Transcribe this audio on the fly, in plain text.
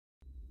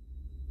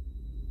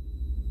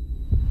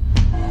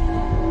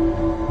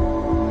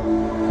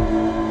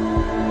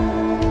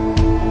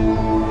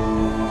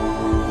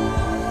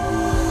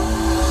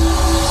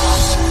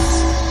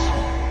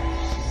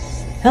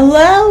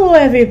Hello,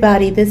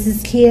 everybody. This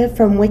is Kia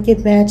from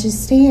Wicked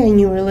Majesty, and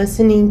you are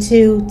listening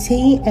to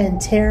Tea and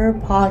Terror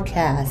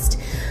Podcast,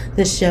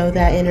 the show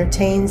that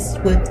entertains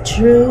with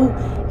true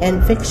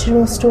and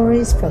fictional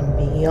stories from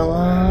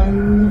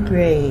beyond the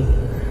grave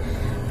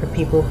for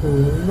people who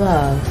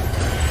love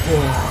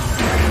horror.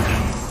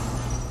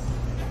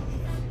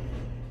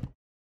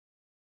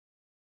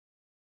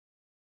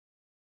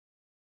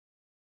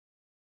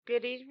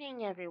 Good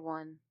evening,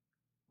 everyone.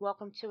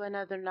 Welcome to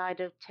another night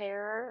of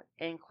terror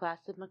and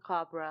classic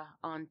macabre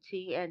on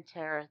Tea and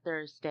Terror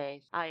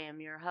Thursdays. I am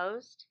your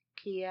host,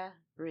 Kia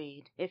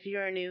Reed. If you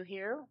are new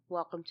here,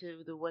 welcome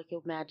to the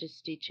Wicked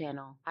Majesty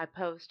channel. I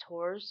post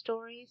horror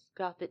stories,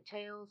 gothic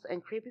tales,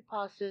 and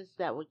creepypastas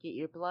that will get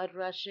your blood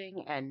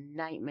rushing and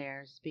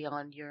nightmares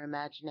beyond your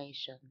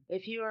imagination.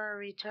 If you are a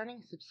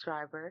returning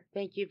subscriber,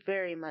 thank you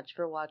very much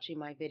for watching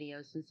my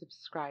videos and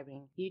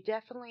subscribing. You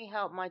definitely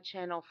help my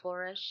channel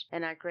flourish,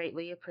 and I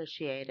greatly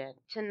appreciate it.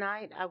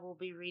 Tonight, I will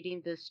be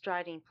reading The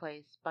Striding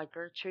Place by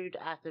Gertrude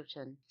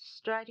Atherton.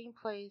 Striding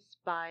Place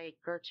by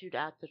Gertrude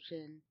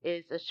Atherton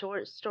is a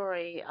short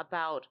story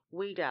about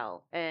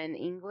Weedle, an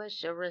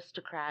English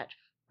aristocrat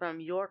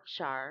from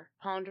Yorkshire,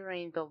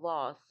 pondering the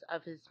loss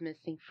of his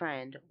missing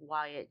friend,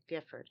 Wyatt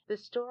Gifford. The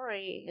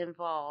story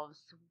involves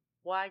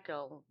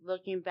Weigel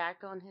looking back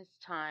on his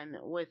time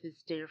with his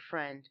dear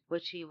friend,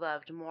 which he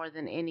loved more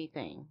than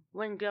anything.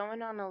 When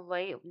going on a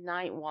late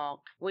night walk,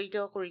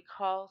 Weigel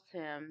recalls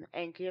him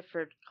and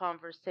Gifford's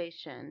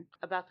conversation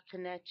about the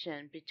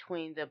connection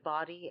between the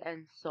body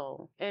and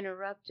soul.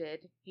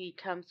 Interrupted, he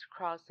comes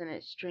across an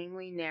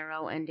extremely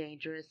narrow and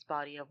dangerous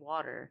body of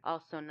water,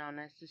 also known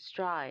as the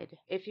Stride.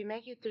 If you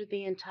make it through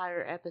the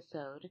entire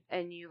episode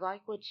and you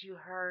like what you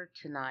heard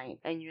tonight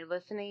and you're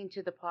listening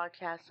to the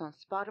podcast on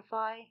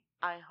Spotify,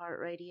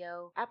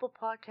 iHeartRadio, Apple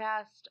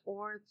Podcast,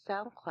 or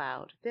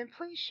SoundCloud, then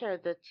please share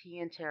the Tea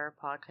and Terror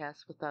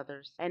podcast with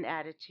others and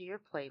add it to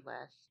your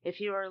playlist. If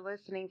you are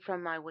listening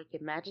from my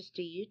Wicked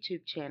Majesty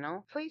YouTube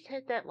channel, please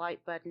hit that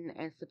like button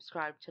and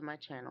subscribe to my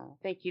channel.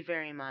 Thank you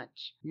very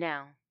much.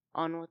 Now,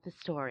 on with the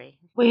story.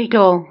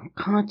 Weigel,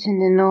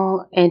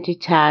 continental and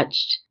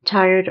detached,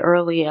 tired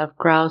early of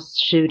grouse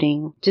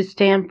shooting, to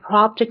stand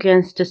propped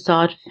against a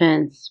sod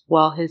fence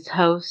while his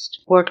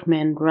host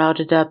workmen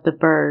routed up the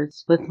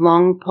birds with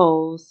long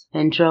poles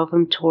and drove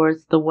them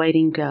towards the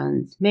waiting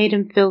guns, made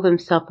him feel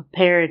himself a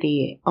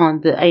parody on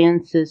the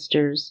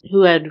ancestors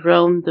who had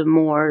roamed the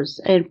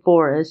moors and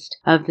forests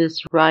of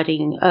this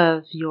riding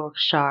of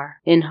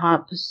Yorkshire in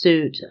hot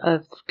pursuit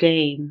of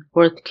game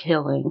worth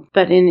killing.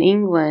 But in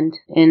England,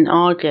 in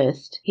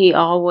August, he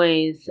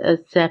always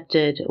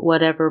accepted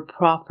whatever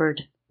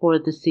proffered for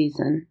the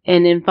season,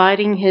 and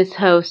inviting his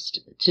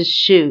host to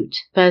shoot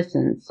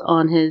pheasants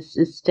on his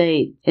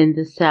estate in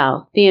the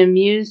south. The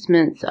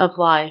amusements of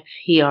life,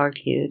 he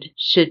argued,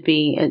 should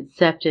be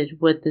accepted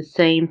with the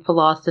same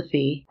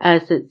philosophy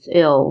as its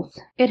ills.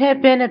 It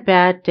had been a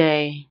bad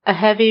day. A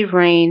heavy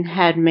rain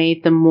had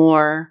made the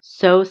moor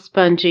so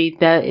spongy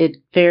that it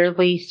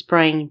fairly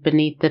sprang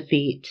beneath the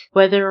feet.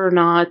 Whether or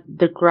not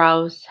the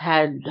grouse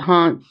had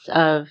haunts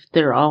of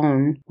their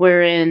own,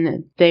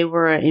 wherein they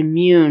were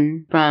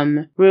immune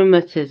from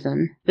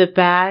rheumatism, the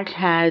bag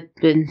had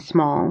been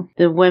small.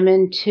 The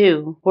women,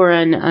 too, were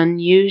an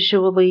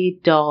unusually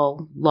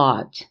dull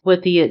lot,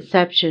 with the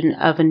exception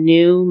of a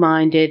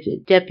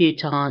new-minded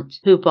debutante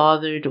who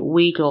bothered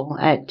Weigel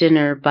at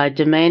dinner by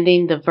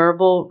demanding the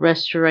verbal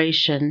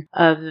restoration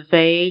of the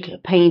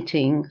vague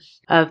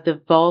paintings of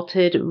the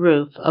vaulted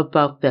roof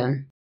above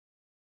them.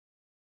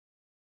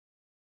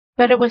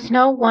 But it was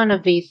no one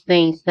of these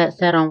things that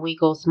sat on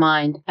Weigel's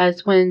mind,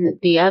 as when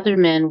the other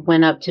men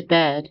went up to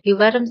bed, he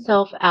let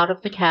himself out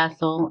of the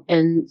castle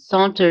and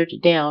sauntered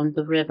down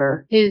the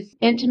river. His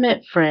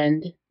intimate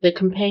friend, the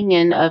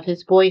companion of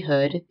his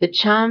boyhood, the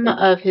chum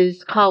of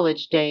his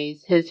college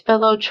days, his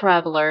fellow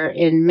traveler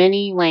in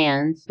many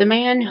lands, the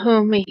man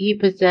whom he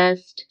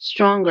possessed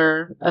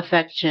stronger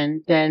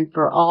affection than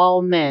for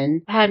all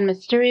men, had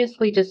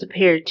mysteriously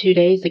disappeared 2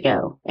 days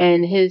ago,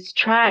 and his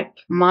track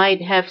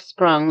might have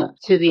sprung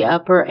to the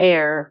upper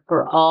air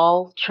for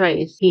all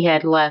trace he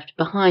had left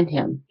behind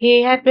him.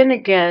 He had been a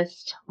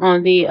guest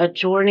on the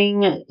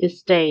adjoining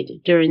estate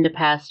during the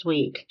past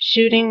week,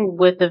 shooting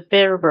with a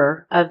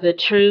fervor of the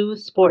true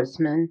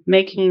sportsman,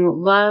 making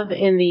love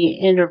in the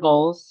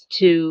intervals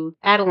to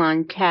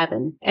Adeline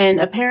Cabin, and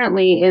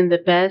apparently in the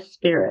best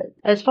spirit.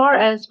 As far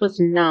as was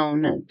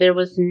known, there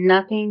was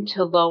nothing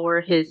to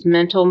lower his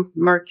mental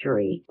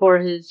mercury, for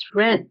his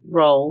rent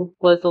roll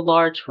was a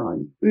large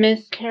one.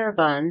 Miss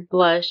Caravan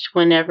blushed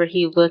whenever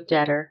he looked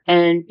at her,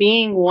 and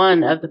being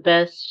one of the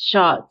best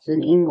shots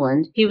in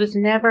England, he was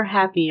never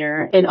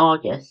happier in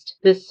August.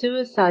 The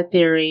suicide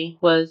theory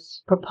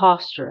was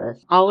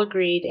preposterous, all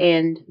agreed,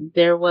 and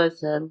there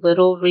was a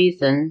little little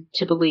reason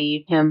to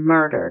believe him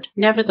murdered.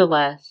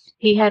 Nevertheless,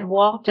 he had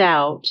walked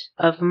out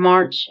of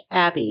March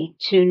Abbey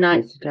 2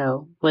 nights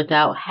ago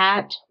without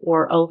hat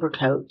or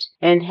overcoat,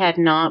 and had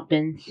not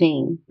been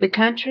seen. The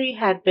country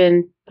had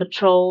been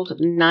patrolled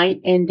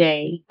night and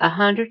day.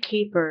 100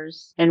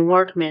 keepers and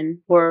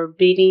workmen were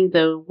beating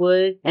the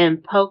wood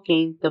and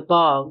poking the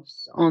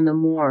bogs on the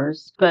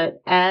moors,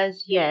 but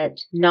as yet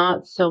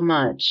not so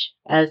much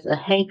as a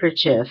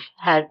handkerchief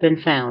had been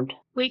found.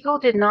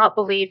 Weigel did not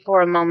believe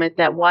for a moment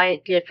that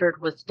Wyatt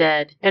Gifford was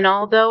dead, and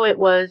although it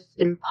was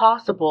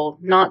impossible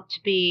not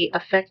to be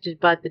affected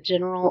by the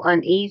general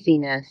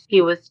uneasiness,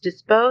 he was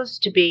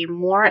disposed to be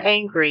more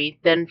angry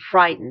than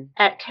frightened.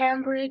 At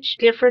Cambridge,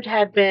 Gifford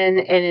had been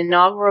an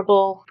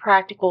inaugural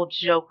practical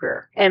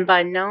joker, and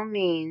by no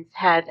means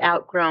had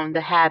outgrown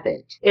the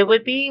habit. It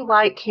would be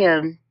like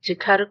him to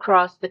cut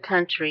across the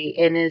country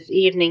in his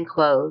evening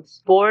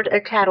clothes, board a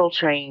cattle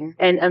train,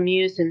 and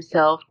amuse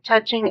himself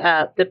touching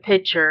up the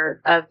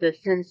picture of the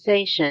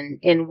sensation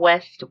in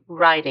West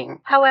Riding.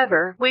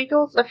 However,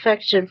 Weigel's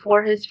affection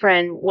for his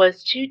friend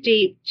was too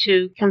deep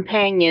to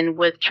companion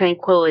with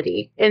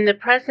tranquility. In the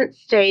present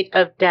state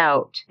of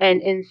doubt,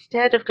 and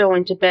instead of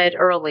going to bed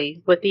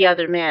early with the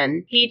other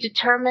men, he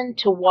determined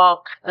to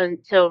walk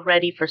until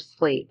ready for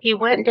sleep. He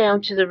went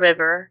down to the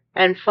river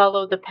and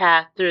followed the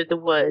path through the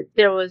woods.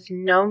 There was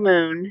no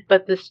moon,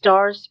 but the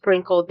stars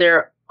sprinkled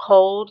their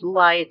cold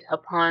light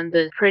upon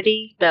the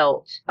pretty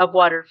belt of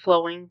water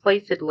flowing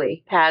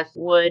placidly past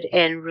wood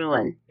and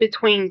ruin,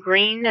 between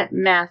green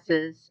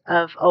masses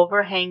of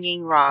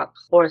overhanging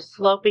rocks or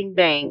sloping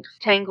banks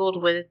tangled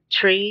with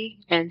tree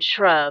and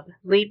shrub,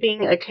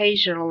 leaping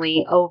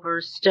occasionally over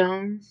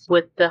stones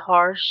with the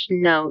harsh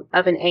note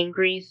of an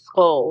angry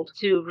scold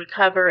to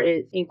recover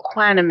its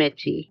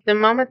equanimity the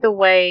moment the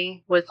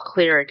way was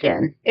clear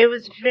again. It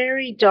was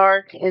very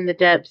dark in the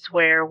depths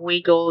where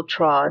Weigel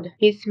trod.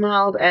 He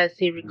smiled as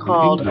he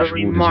recalled a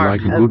remark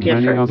is like a of good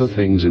many other Gifford's.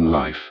 things in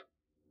life.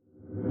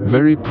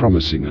 Very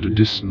promising at a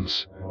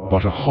distance,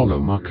 but a hollow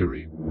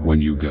mockery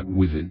when you get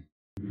within.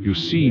 You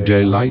see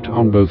daylight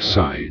on both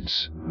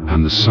sides,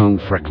 and the sun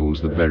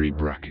freckles the very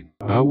bracken.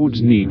 Our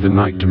woods need the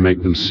night to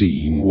make them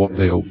seem what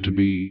they ought to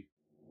be,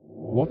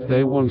 what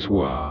they once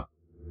were,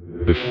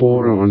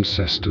 before our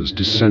ancestors'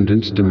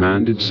 descendants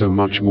demanded so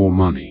much more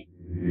money,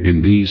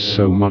 in these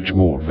so much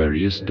more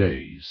various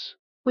days.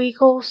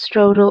 Weigel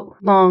strode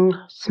along,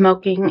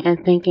 smoking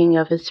and thinking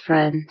of his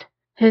friend.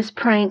 His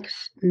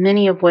pranks,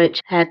 many of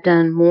which had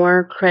done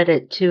more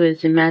credit to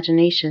his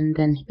imagination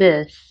than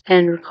this,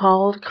 and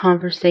recalled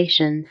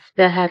conversations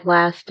that had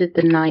lasted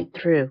the night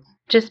through.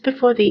 Just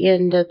before the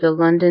end of the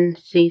London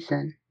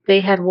season, they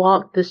had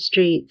walked the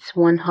streets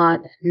one hot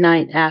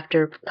night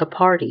after a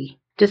party,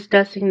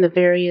 discussing the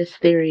various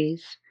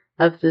theories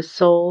of the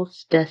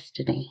soul's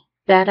destiny.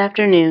 That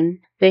afternoon,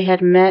 they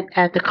had met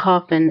at the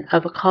coffin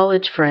of a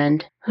college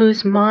friend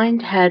whose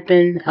mind had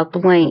been a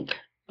blank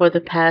for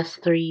the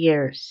past 3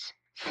 years.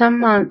 Some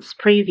months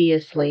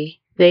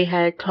previously, they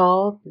had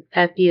called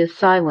at the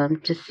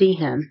asylum to see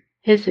him.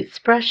 His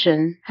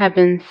expression had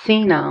been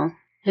senile,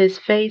 his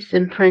face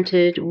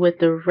imprinted with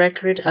the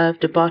record of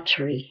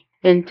debauchery.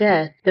 In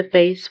death, the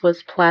face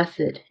was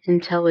placid,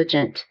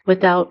 intelligent,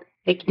 without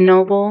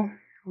ignoble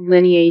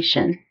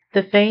lineation.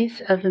 The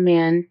face of the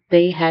man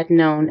they had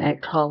known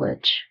at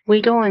college.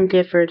 Weigel and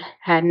Gifford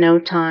had no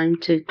time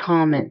to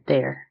comment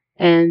there,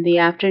 and the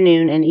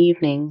afternoon and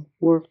evening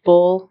were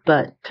full,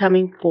 but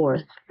coming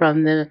forth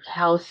from the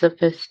house of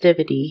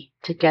festivity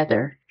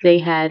together, they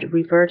had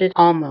reverted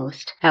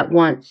almost at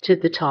once to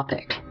the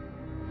topic.